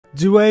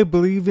do I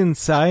believe in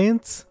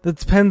science? That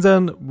depends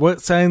on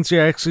what science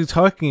you're actually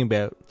talking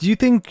about. Do you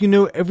think you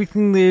know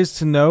everything there is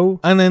to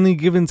know on any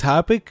given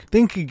topic?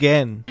 Think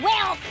again.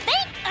 Well,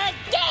 think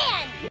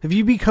again! Have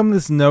you become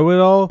this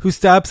know-it-all who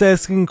stops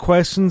asking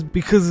questions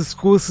because the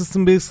school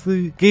system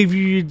basically gave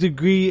you your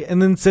degree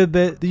and then said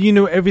that you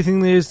know everything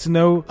there is to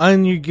know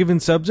on your given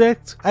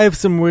subject? I have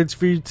some words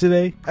for you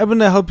today. I'm going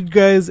to help you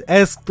guys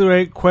ask the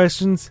right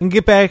questions and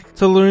get back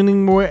to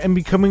learning more and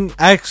becoming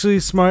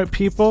actually smart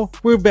people.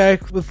 We're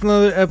back with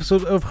another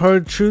episode of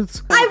Hard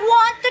Truths. I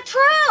want the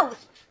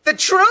truth! The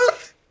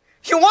truth?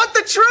 You want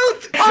the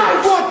truth?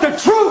 I want the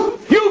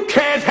truth! You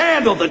can't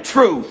handle the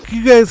truth!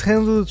 You guys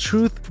handle the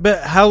truth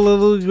about how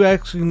little you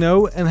actually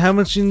know and how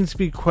much you need to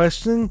be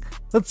questioning?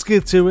 Let's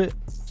get to it.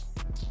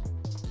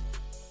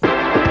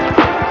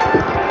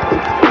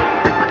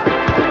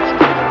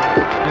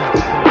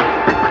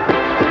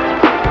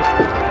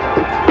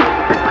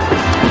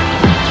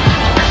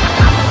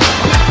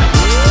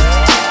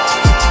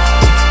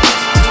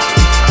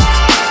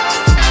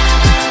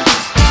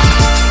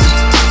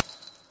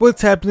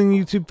 What's happening,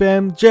 YouTube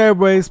fam? Jared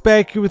Weiss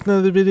back here with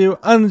another video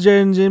on the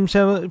Jared and James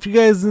channel. If you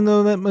guys didn't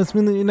know, that must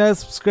mean that you're not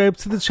subscribed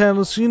to the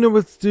channel, so you know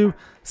what to do.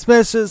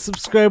 Smash that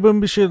subscribe button,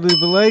 be sure to leave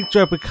a like,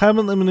 drop a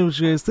comment, let me know what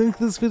you guys think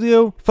of this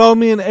video. Follow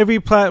me on every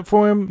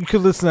platform you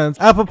could listen on: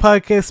 Apple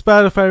Podcasts,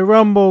 Spotify,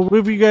 Rumble,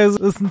 wherever you guys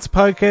listen to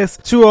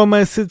podcasts, to all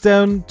my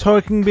sit-down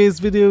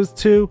talking-based videos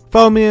too.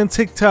 Follow me on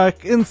TikTok,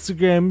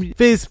 Instagram,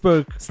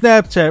 Facebook,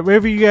 Snapchat,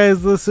 wherever you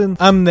guys listen,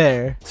 I'm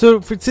there.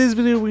 So for today's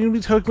video, we're going to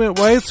be talking about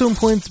why it's so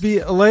important to be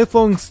a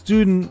lifelong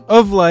student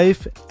of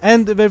life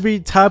and of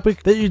every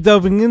topic that you're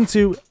delving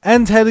into,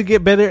 and how to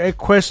get better at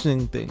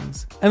questioning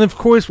things. And of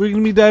course, we're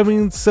going to be diving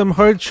into some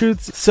hard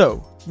truths.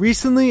 So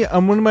recently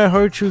on one of my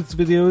hard truths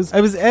videos,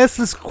 I was asked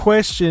this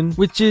question,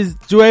 which is,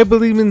 do I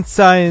believe in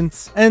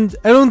science? And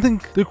I don't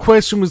think the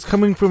question was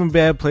coming from a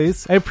bad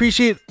place. I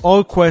appreciate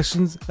all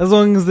questions as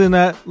long as they're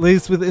not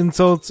laced with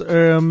insults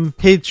or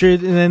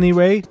hatred in any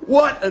way.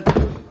 What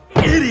an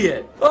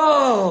idiot!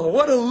 Oh,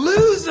 what a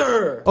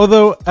loser!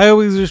 Although I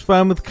always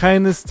respond with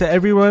kindness to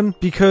everyone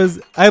because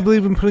I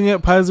believe in putting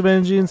out positive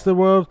energy into the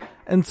world.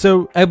 And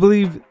so I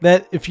believe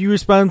that if you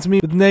respond to me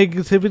with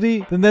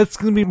negativity, then that's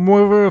going to be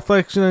more of a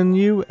reflection on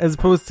you as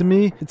opposed to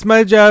me. It's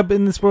my job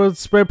in this world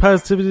to spread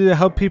positivity, to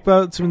help people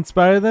out, to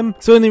inspire them.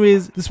 So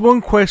anyways, this one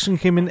question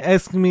came in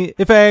asking me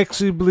if I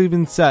actually believe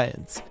in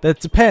science. That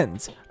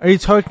depends. Are you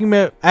talking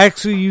about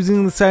actually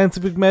using the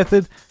scientific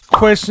method,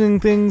 questioning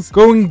things,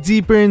 going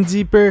deeper and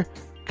deeper,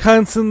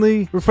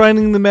 constantly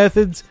refining the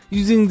methods,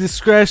 using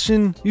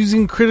discretion,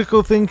 using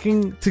critical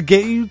thinking to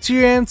get you to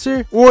your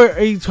answer? Or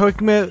are you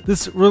talking about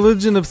this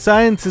religion of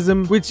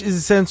scientism, which is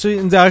essentially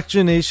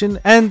indoctrination,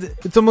 and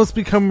it's almost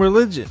become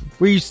religion,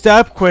 where you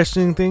stop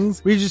questioning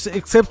things, where you just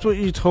accept what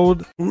you're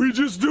told, we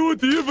just do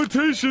what the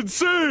invitations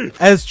say,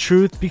 as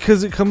truth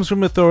because it comes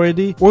from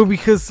authority, or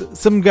because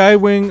some guy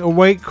wearing a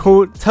white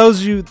coat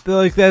tells you that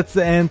like that's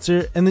the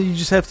answer, and that you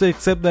just have to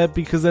accept that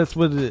because that's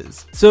what it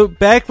is. So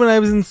back when I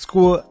was in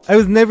school, I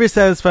was never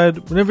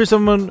satisfied whenever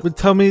someone would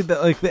tell me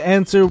that like the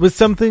answer was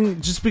something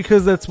just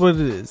because that's what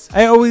it is.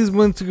 I always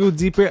want to go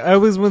deeper. I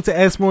always want to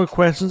ask more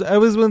questions. I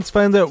always want to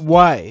find out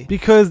why,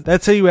 because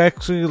that's how you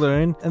actually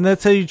learn, and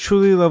that's how you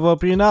truly level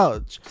up your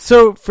knowledge.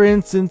 So for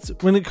instance,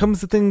 when it comes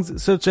to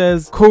things such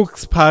as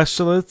Koch's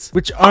postulates,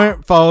 which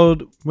aren't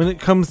followed when it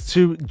comes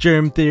to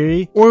germ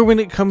theory, or when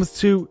it comes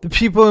to the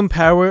people in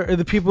power or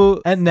the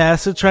people at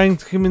NASA trying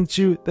to convince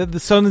you that the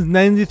sun is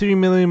 93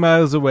 million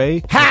miles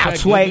away. How,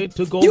 Sway?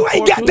 You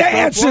ain't got the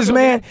answers,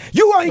 man!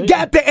 You ain't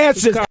got the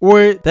answers!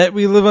 Or that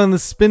we live on the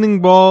spinning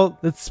ball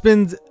that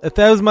spins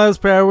 1,000 miles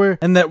per hour,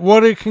 and that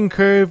water can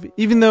curve,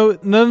 even though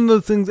none of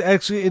those things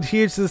actually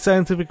adhere to the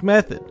scientific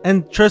method.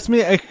 And trust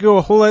me, I could go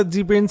a whole lot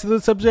deeper into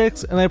those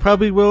subjects, and I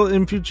probably will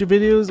in future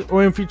videos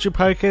or in future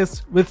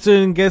podcasts with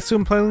certain guests who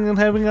I'm planning on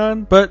having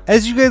on. But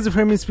as you guys have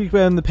heard me speak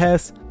about in the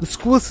past, the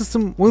school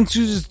system wants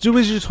you to just do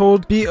as you're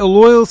told, be a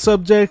loyal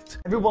subject.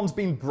 Everyone's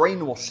been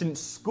brainwashed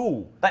since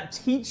school. That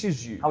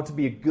teaches you how to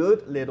be a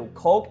good little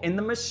cog in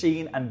the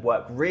machine and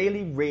work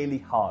really, really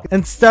hard.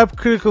 And stop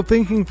critical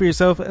thinking for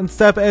yourself and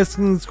stop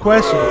asking these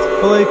questions.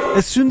 But like,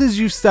 as soon as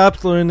you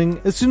stopped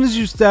learning, as soon as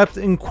you stopped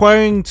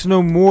inquiring to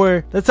know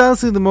more, that's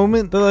honestly the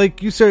moment that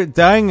like you start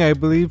dying, I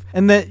believe,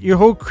 and that your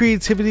whole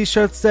creativity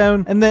shuts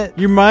down and that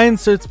your mind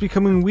starts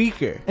becoming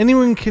weaker.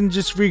 Anyone can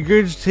just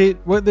regurgitate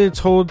what they're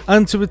told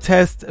onto a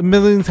test a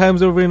million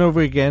times over and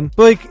over again.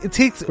 But like, it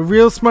takes a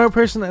real smart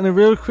person and a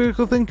real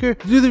critical thinker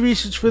to do the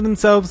research for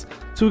themselves,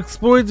 to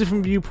explore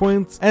different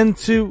viewpoints, and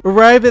to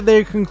arrive at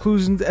their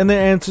conclusions and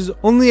their answers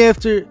only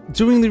after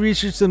doing the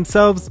research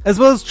themselves, as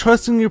well as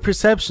trusting your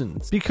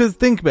perceptions. Because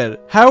think about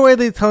it, how are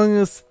they telling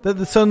us that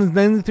the sun is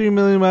 93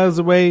 million miles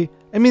away?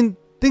 I mean,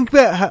 think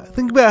about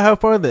how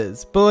far that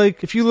is. But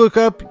like, if you look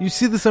up, you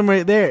see the sun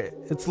right there.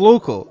 It's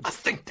local. I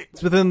think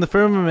it's within the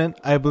firmament,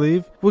 I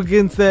believe. We'll get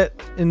into that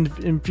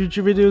in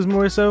future videos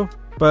more so.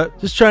 but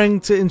just trying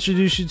to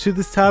introduce you to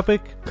this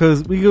topic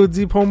because we go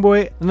deep,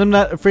 homeboy, and I'm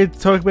not afraid to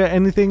talk about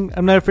anything.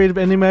 I'm not afraid of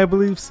any of my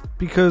beliefs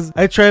because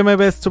I try my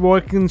best to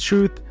walk in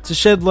truth, to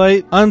shed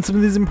light on some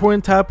of these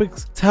important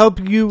topics, to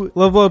help you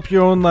level up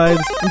your own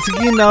lives, and to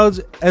gain knowledge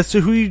as to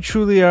who you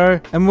truly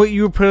are and what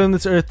you were put on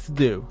this earth to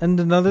do. And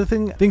another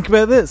thing, think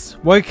about this.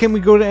 Why can't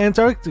we go to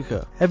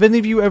Antarctica? Have any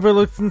of you ever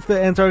looked into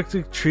the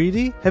Antarctic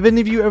Treaty? Have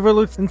any of you ever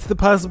looked into the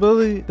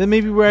possibility that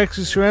maybe we're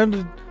actually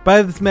surrounded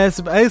by this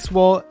massive ice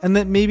wall and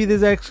that maybe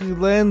there's actually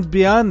land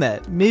beyond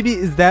that? Maybe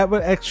is that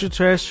what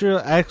extraterrestrial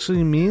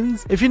actually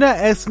means? If you're not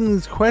asking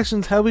these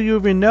questions, how will you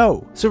ever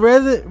know? So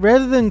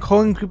rather than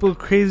calling people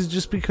crazy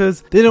just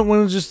because they don't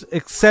want to just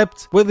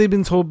accept what they've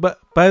been told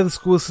by the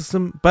school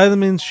system, by the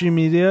mainstream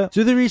media,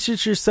 do the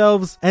research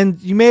yourselves,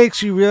 and you may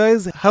actually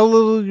realize how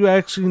little you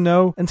actually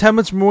know and how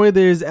much more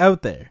there is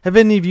out there. Have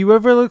any of you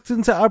ever looked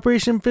into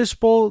Operation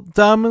Fishbowl,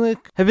 Dominic?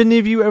 Have any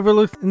of you ever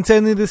looked into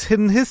any of this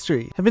hidden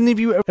history? Have any of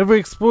you ever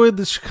explored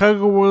the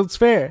Chicago World's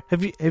Fair?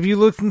 Have you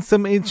looked in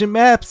some ancient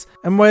maps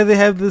and why they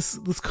have this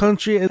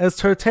country as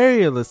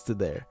Tartaria listed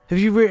there? Have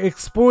you ever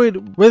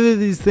explored whether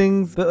these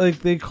things that like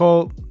they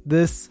call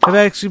this have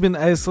actually been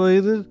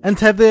isolated, and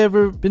have they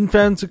ever been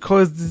found to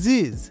cause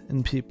disease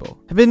in people?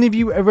 Have any of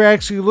you ever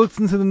actually looked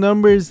into the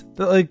numbers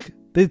that like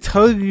they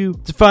tell you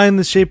to find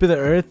the shape of the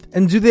earth,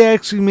 and do they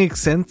actually make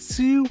sense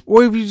to you?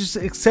 Or have you just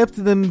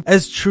accepted them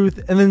as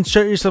truth and then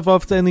shut yourself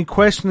off to any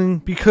questioning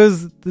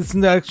because this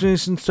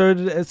indoctrination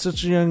started at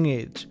such a young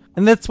age?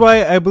 And that's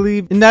why I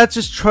believe in not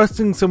just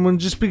trusting someone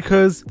just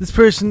because this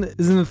person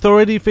is an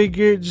authority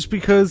figure, just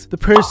because the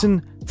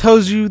person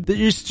tells you that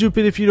you're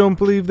stupid if you don't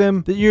believe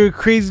them, that you're a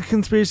crazy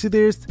conspiracy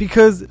theorist.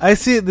 Because I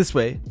see it this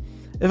way.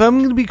 If I'm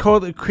going to be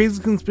called a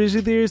crazy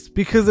conspiracy theorist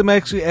because I'm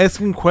actually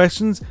asking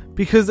questions,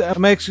 because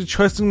I'm actually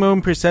trusting my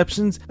own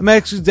perceptions, I'm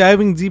actually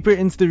diving deeper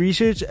into the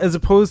research as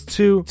opposed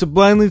to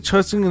blindly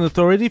trusting an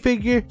authority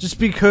figure just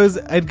because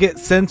I'd get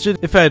censored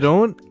if I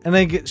don't, and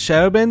I get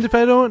shadow banned if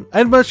I don't,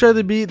 I'd much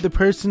rather be the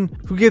person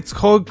who gets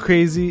called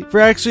crazy for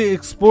actually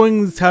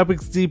exploring these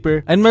topics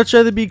deeper. I'd much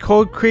rather be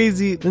called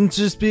crazy than to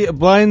just be a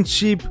blind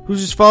sheep who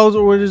just follows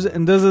orders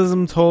and does as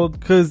I'm told,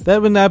 because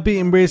that would not be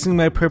embracing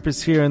my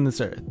purpose here on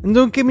this earth. And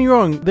don't get me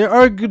wrong, there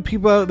are good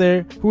people out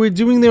there who are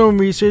doing their own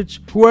research,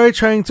 who are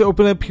trying to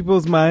open up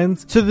people's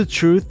minds to the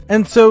truth.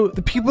 And so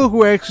the people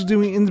who are actually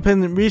doing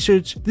independent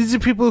research, these are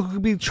people who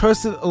could be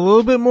trusted a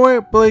little bit more,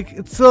 but like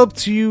it's still up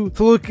to you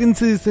to look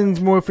into these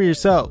things more for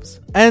yourselves.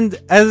 And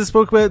as I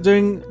spoke about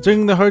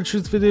during the Hard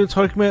Truths video,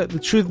 talking about the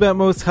truth about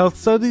most health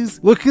studies,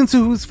 look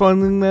into who's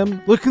funding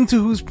them, look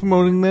into who's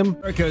promoting them.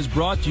 America is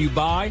brought to you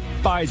by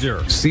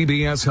Pfizer.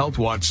 CBS Health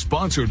Watch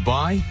sponsored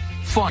by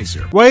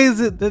Pfizer. Why is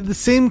it that the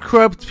same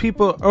corrupt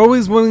people are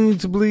always wanting you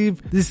to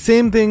believe the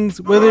same things,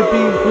 whether it be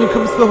when it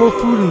comes to the whole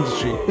food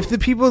industry? If the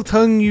people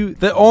telling you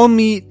that all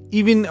meat,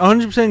 even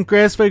 100%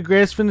 grass-fed,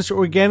 grass-finished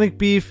organic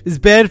beef is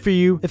bad for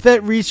you, if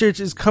that research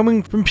is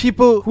coming from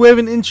people who have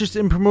an interest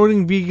in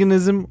promoting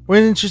veganism, or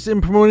an interest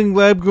in promoting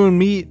lab-grown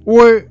meat,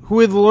 or who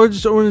are the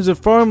largest owners of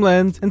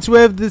farmland, and who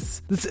have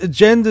this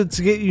agenda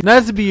to get you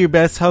not to be your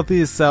best,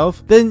 healthiest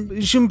self, then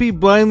you shouldn't be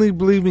blindly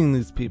believing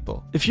these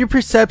people. If your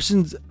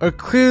perceptions are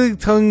clearly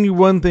telling you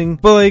one thing,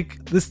 but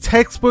like this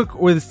textbook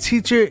or this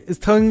teacher is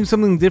telling you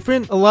something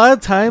different, a lot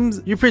of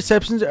times your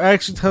perceptions are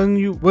actually telling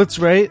you what's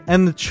right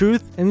and the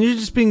truth, and you're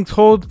just being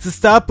told to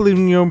stop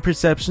believing your own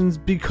perceptions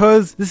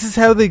because this is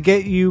how they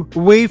get you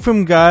away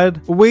from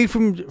God, away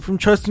from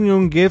trusting your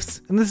own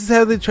gifts, and this is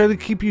how they try to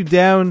keep you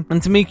down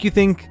and to make you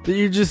think that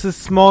you're just a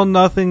small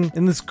nothing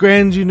in this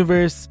grand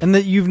universe and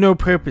that you've no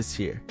purpose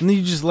here and that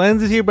you just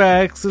landed here by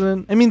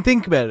accident. I mean,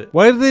 think about it.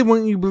 Why do they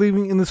want you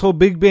believing in this whole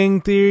Big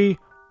Bang Theory?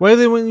 Why do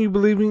they want you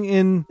believing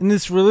in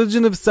this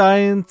religion of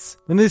science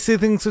when they say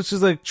things such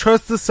as like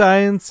trust the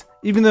science,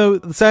 even though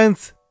the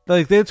science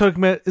like they're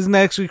talking about isn't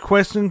actually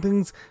questioning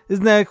things,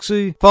 isn't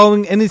actually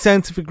following any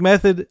scientific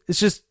method, it's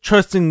just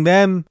trusting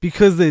them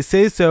because they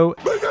say so.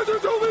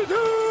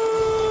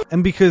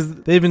 And because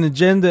they have an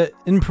agenda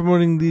in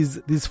promoting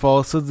these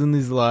falsehoods and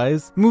these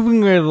lies.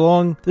 Moving right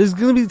along, there's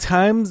going to be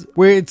times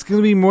where it's going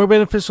to be more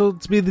beneficial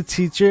to be the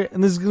teacher,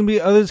 and there's going to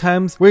be other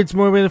times where it's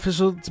more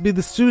beneficial to be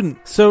the student.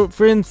 So,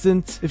 for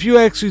instance, if you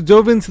actually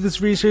dove into this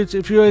research,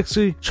 if you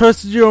actually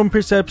trusted your own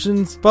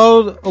perceptions,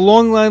 followed a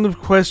long line of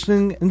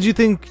questioning, and you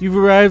think you've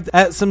arrived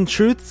at some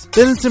truths,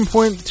 then it's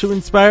important to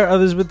inspire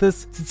others with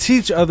this, to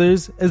teach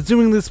others, as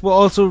doing this will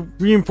also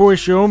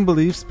reinforce your own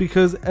beliefs,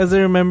 because as I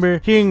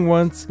remember hearing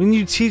once, when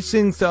you teach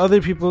things to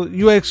other people,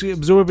 you actually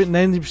absorb it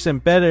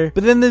 90% better.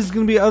 But then there's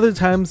going to be other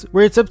times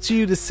where it's up to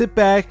you to sit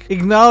back,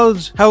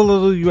 acknowledge how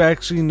little you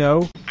actually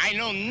know. I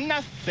know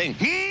nothing.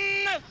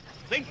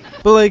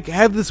 But like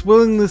have this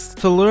willingness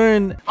to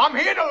learn. I'm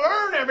here to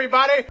learn,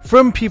 everybody.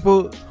 From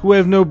people who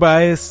have no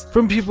bias,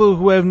 from people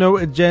who have no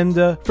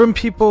agenda, from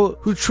people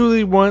who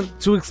truly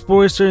want to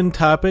explore certain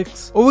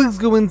topics. Always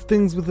go into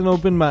things with an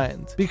open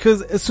mind.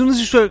 Because as soon as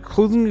you start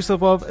closing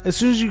yourself off, as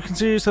soon as you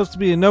consider yourself to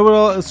be a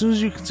know-it-all, as soon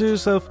as you consider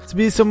yourself to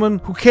be someone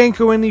who can't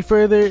go any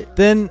further,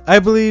 then I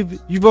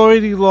believe you've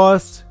already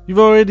lost. you've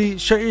already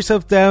shut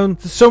yourself down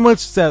to so much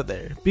that's out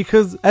there.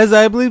 Because, as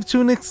I believe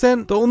to an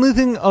extent, the only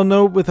thing I'll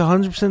know with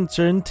 100%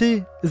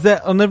 certainty is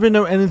that I'll never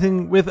know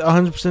anything with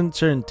 100%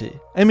 certainty.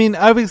 I mean,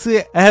 obviously,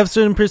 I have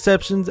certain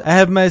perceptions, I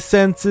have my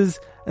senses,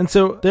 and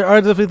so there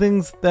are definitely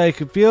things that I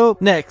could feel.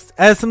 Next,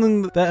 as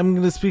something that I'm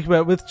going to speak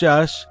about with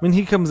Josh when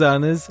he comes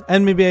on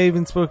and maybe I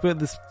even spoke about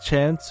this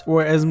Chance,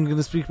 or as I'm going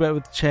to speak about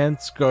with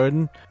Chance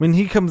Garden when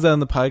he comes on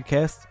the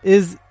podcast,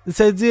 is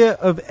this idea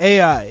of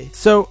AI.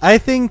 So I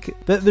think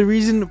that the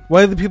reason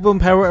why the people in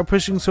power are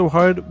pushing so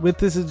hard with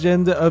this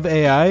agenda of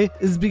AI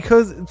is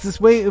because it's this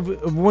way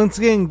of once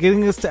again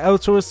getting us to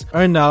outsource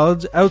our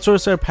knowledge,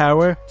 outsource our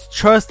power, to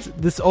trust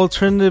this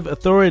alternative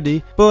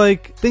authority. But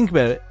like, think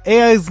about it.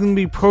 AI is going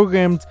to be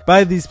programmed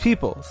by these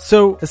people.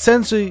 So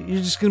essentially,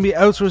 you're just going to be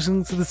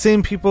outsourcing to the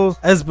same people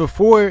as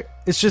before.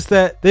 It's just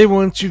that they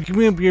want you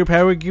giving up your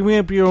power, giving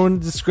up your own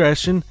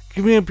discretion,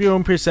 giving up your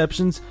own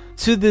perceptions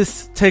to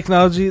this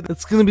technology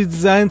that's going to be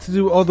designed to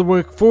do all the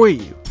work for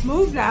you.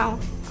 Move now.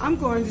 I'm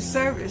going to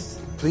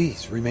service.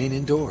 Please remain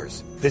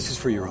indoors. This is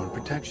for your own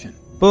protection.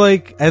 But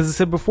like, as I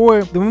said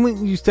before, the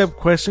moment you stop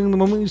questioning, the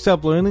moment you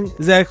stop learning,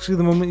 is actually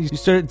the moment you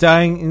start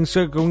dying and you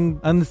start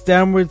going on this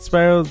downward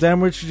spiral,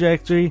 downward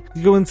trajectory.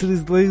 You go into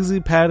these lazy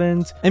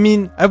patterns. I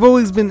mean, I've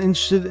always been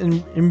interested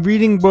in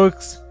reading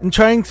books and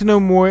trying to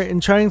know more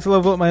and trying to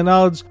level up my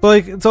knowledge. But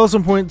like, it's also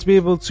important to be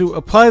able to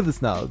apply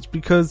this knowledge,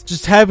 because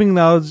just having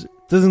knowledge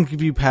doesn't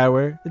give you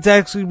power. It's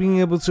actually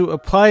being able to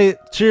apply it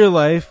to your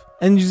life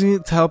and using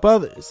it to help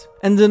others.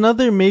 And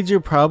another major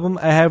problem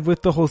I have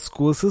with the whole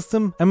school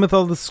system and with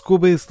all the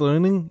school-based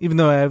learning, even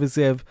though I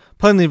obviously have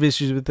plenty of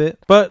issues with it,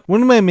 but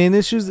one of my main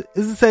issues is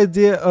this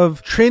idea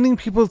of training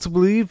people to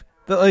believe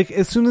that like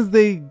as soon as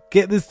they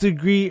get this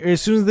degree or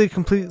as soon as they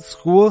complete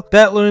school,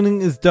 that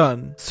learning is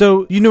done.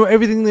 So you know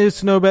everything there is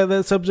to know about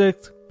that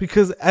subject.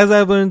 Because as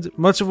I've learned,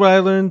 much of what I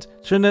learned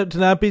turned out to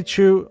not be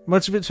true.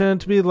 Much of it turned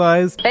out to be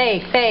lies.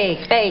 Fake.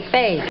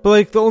 But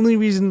like, the only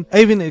reason I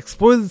even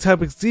explored the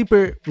topics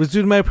deeper was due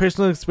to my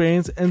personal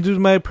experience and due to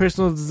my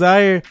personal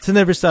desire to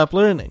never stop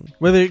learning.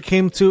 Whether it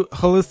came to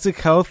holistic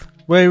health,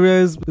 what I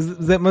realized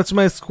was that much of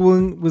my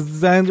schooling was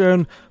designed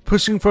around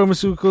pushing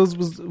pharmaceuticals,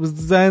 was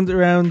designed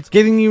around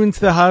getting you into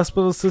the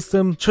hospital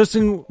system,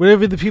 trusting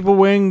whatever the people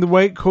wearing the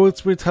white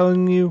coats were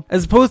telling you,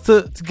 as opposed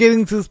to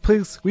getting to this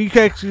place where you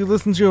could actually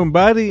listen to your own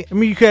body, and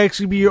where you could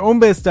actually be your own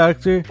best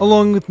doctor,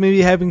 along with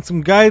maybe having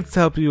some guides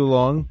to help you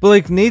along. But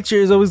like, nature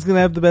is always going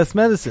to have the best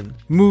medicine.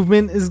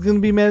 Movement is going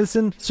to be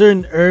medicine.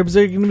 Certain herbs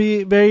are going to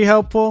be very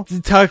helpful.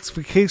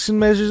 Detoxification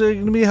measures are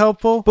going to be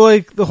helpful. But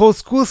like, the whole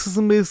school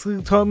system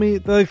basically taught me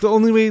that like the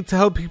only way to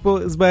help people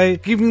is by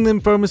giving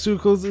them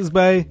pharmaceuticals, is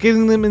by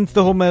getting them into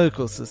the whole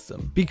medical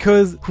system.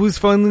 Because who's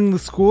funding the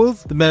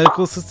schools? The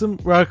medical system,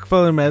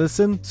 Rockefeller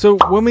Medicine. So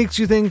what makes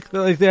you think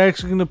that like they're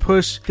actually going to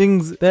push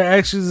things that are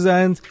actually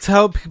designed to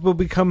help people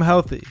become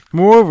healthy?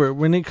 Moreover,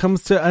 when it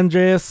comes to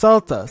Andreas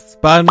Saltas,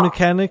 body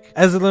mechanic,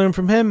 as I learned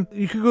from him,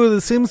 you could go to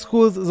the same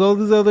schools as all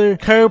these other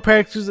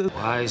chiropractors. A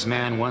wise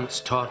man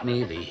once taught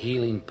me the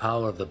healing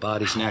power of the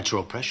body's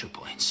natural pressure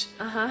points.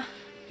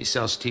 He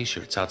sells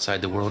t-shirts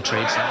outside the World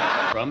Trade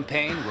Center. From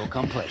pain will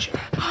come pleasure.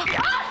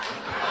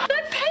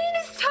 That pain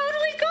is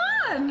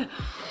totally gone.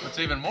 What's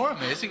even more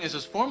amazing is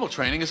his formal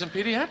training is in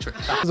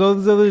pediatrics. There's all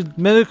these other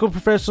medical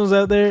professionals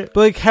out there. But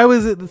like, how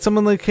is it that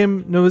someone like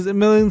him knows a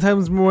million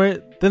times more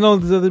than all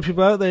these other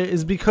people out there?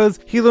 Is because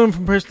he learned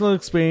from personal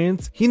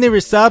experience. He never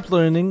stopped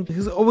learning.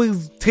 He's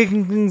always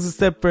taking things a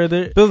step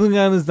further, building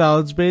on his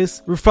knowledge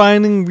base,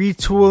 refining,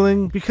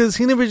 retooling, because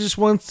he never just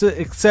wants to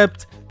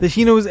accept that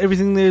he knows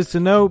everything there is to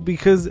know,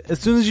 because as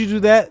soon as you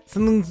do that,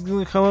 something's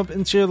going to come up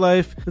into your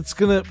life that's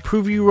going to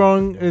prove you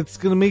wrong, or it's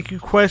going to make you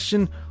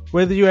question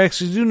whether you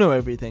actually do know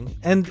everything.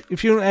 And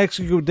if you don't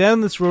actually go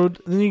down this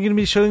road, then you're going to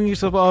be shutting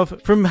yourself off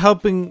from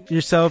helping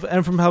yourself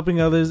and from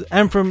helping others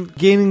and from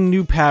gaining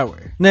new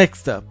power.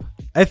 Next up,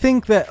 I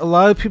think that a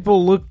lot of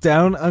people look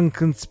down on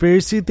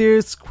conspiracy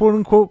theorists, quote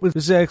unquote, which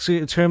is actually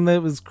a term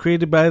that was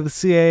created by the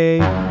CIA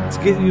to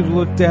get you to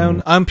look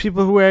down on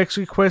people who are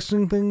actually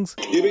questioning things.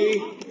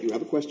 Gibby, you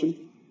have a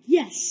question?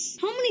 Yes.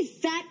 How many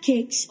fat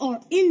cakes are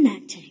in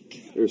that tank?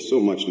 There's so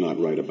much not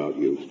right about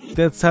you.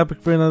 That's a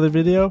topic for another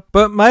video.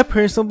 But my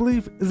personal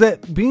belief is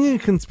that being a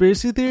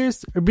conspiracy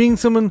theorist, or being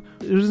someone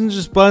who doesn't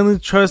just blindly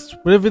trust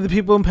whatever the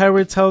people in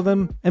power tell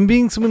them, and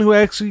being someone who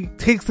actually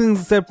takes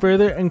things a step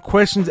further and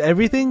questions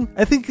everything,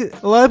 I think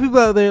a lot of people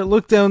out there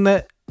look down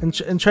that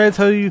and try to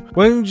tell you,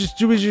 why don't you just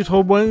do as you're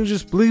told? Why don't you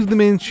just believe the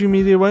mainstream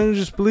media? Why don't you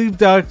just believe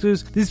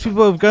doctors? These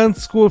people have gone to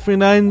school for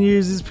 9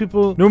 years. These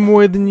people know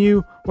more than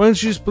you. Why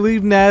don't you just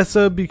believe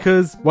NASA?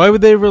 Because why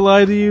would they ever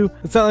lie to you?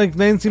 It's not like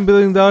 $19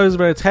 billion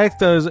of our tax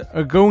dollars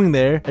are going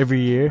there every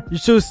year. You're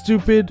so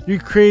stupid. You're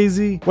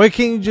crazy. Why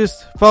can't you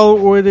just follow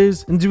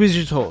orders and do as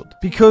you're told?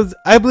 Because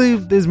I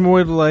believe there's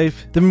more to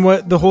life than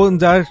what the whole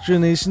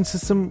indoctrination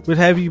system would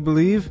have you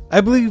believe. I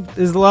believe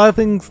there's a lot of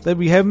things that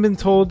we haven't been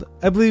told.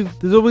 I believe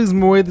there's always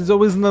more. There's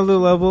always another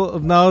level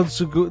of knowledge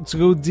to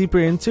go deeper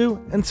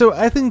into. And so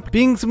I think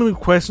being someone who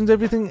questions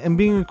everything and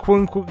being a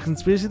quote-unquote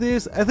conspiracy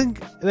theorist, I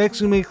think it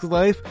actually makes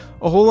life life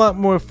a whole lot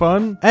more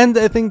fun, and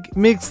I think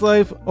makes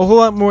life a whole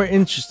lot more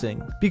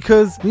interesting.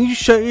 Because when you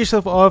shut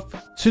yourself off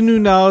to new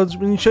knowledge,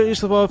 when you shut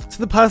yourself off to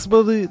the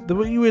possibility that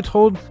what you were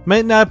told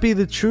might not be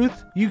the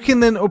truth, you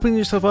can then open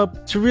yourself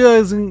up to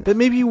realizing that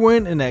maybe you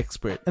weren't an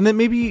expert, and that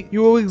maybe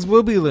you always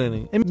will be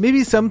learning, and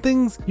maybe some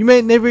things you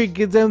might never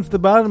get down to the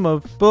bottom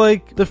of, but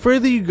like the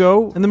further you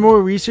go and the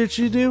more research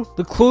you do,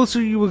 the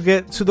closer you will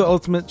get to the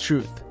ultimate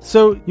truth.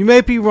 So you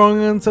might be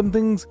wrong on some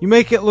things, you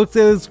might get looked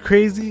at as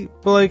crazy,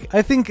 but like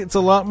I think it's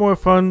a lot more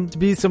fun to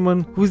be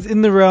someone who's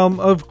in the realm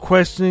of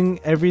questioning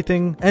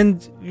everything,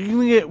 and you're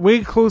gonna get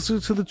way closer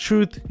to the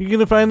truth. You're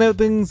gonna find out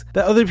things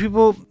that other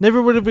people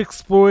never would have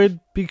explored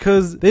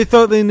because they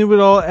thought they knew it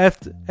all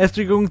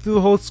after going through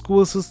the whole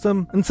school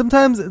system. And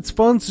sometimes it's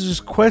fun to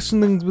just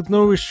question things with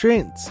no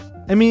restraints.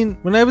 I mean,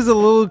 when I was a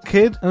little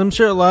kid, and I'm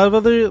sure a lot of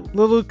other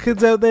little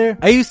kids out there,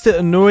 I used to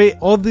annoy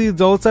all the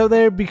adults out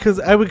there because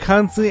I would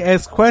constantly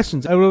ask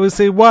questions. I would always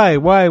say, why?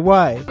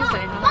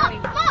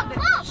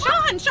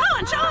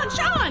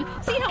 Sean!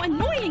 See how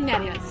annoying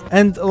that is?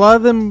 And a lot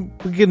of them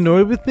would get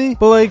annoyed with me,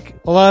 but like,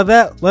 a lot of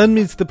that led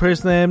me to the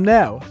person I am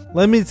now.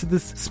 Led me to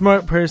this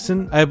smart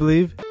person, I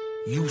believe.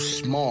 You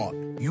smart.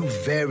 You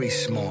very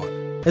smart.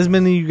 As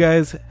many of you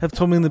guys have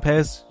told me in the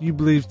past, you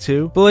believe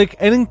too. But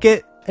like, I didn't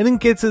get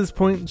to this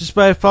point just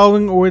by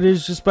following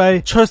orders, just by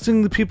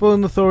trusting the people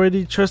in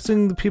authority,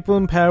 trusting the people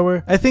in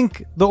power. I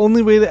think the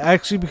only way to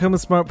actually become a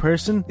smart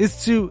person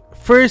is to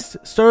first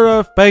start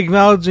off by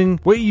acknowledging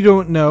what you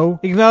don't know,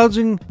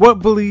 acknowledging what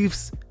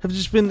beliefs have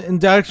just been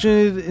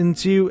indoctrinated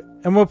into you,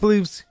 and what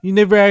beliefs you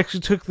never actually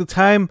took the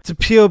time to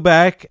peel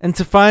back and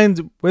to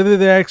find whether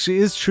there actually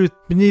is truth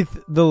beneath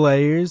the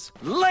layers.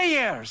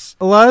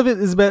 A lot of it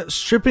is about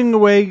stripping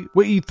away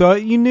what you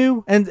thought you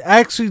knew and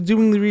actually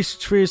doing the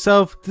research for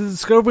yourself, to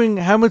discovering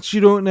how much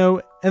you don't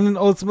know, and then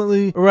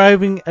ultimately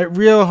arriving at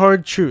real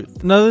hard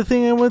truth. Another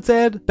thing I want to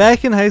add,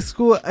 back in high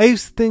school, I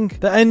used to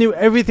think that I knew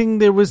everything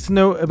there was to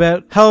know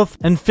about health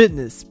and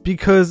fitness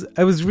because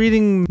I was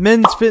reading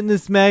Men's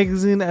Fitness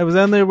magazine, I was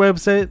on their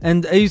website,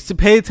 and I used to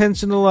pay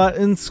attention a lot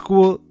in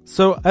school.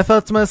 So I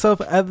thought to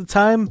myself at the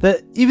time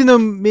that even though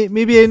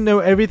maybe I didn't know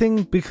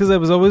everything, because I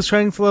was always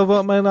trying to level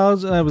up my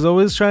knowledge and I was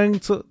always trying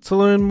to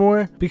learn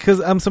more,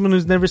 because I'm someone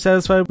who's never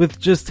satisfied with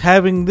just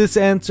having this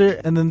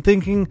answer and then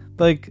thinking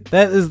like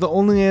that is the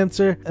only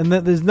answer and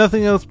that there's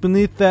nothing else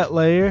beneath that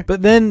layer.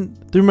 But then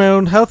through my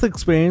own health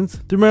experience,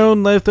 through my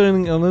own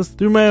life-threatening illness,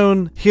 through my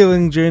own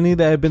healing journey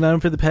that I've been on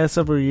for the past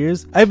several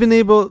years, I've been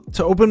able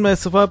to open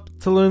myself up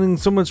to learning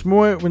so much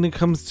more when it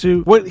comes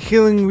to what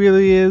healing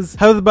really is,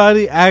 how the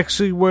body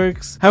actually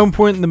works, how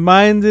important the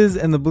mind is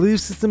and the belief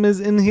system is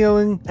in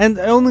healing. And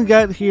I only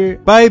got here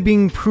by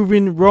being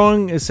proven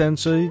wrong,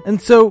 essentially.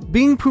 And so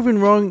being proven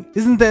wrong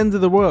isn't the end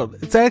of the world.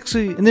 It's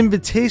actually an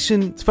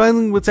invitation to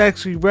finding what's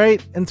actually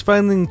right and to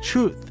finding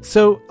truth.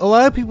 So a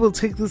lot of people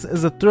take this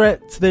as a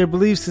threat to their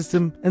belief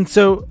system, and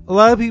so a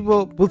lot of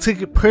people will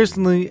take it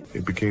personally.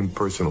 It became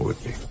personal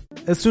with me.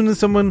 As soon as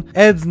someone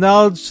adds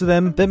knowledge to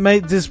them that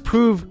might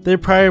disprove their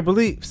prior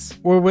beliefs,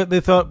 or what they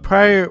thought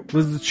prior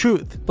was the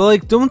truth. But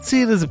like, don't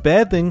see it as a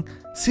bad thing.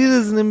 See it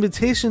as an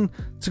invitation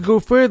to go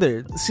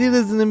further. See it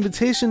as an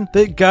invitation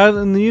that God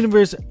and the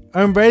universe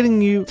are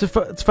inviting you to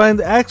find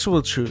the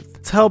actual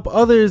truth, to help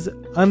others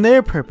on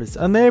their purpose,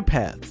 on their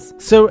paths.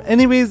 So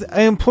anyways,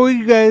 I implore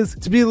you guys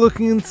to be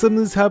looking into some of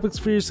these topics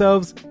for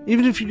yourselves.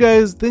 Even if you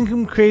guys think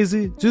I'm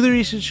crazy, do the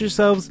research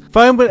yourselves,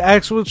 find what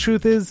actual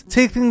truth is,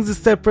 take things a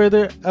step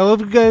further. I love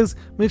you guys.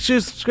 Make sure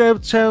to subscribe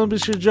to the channel, be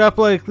sure to drop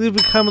a like, leave a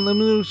comment, let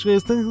me know what you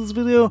guys think of this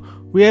video.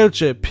 We out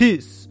ya.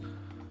 Peace.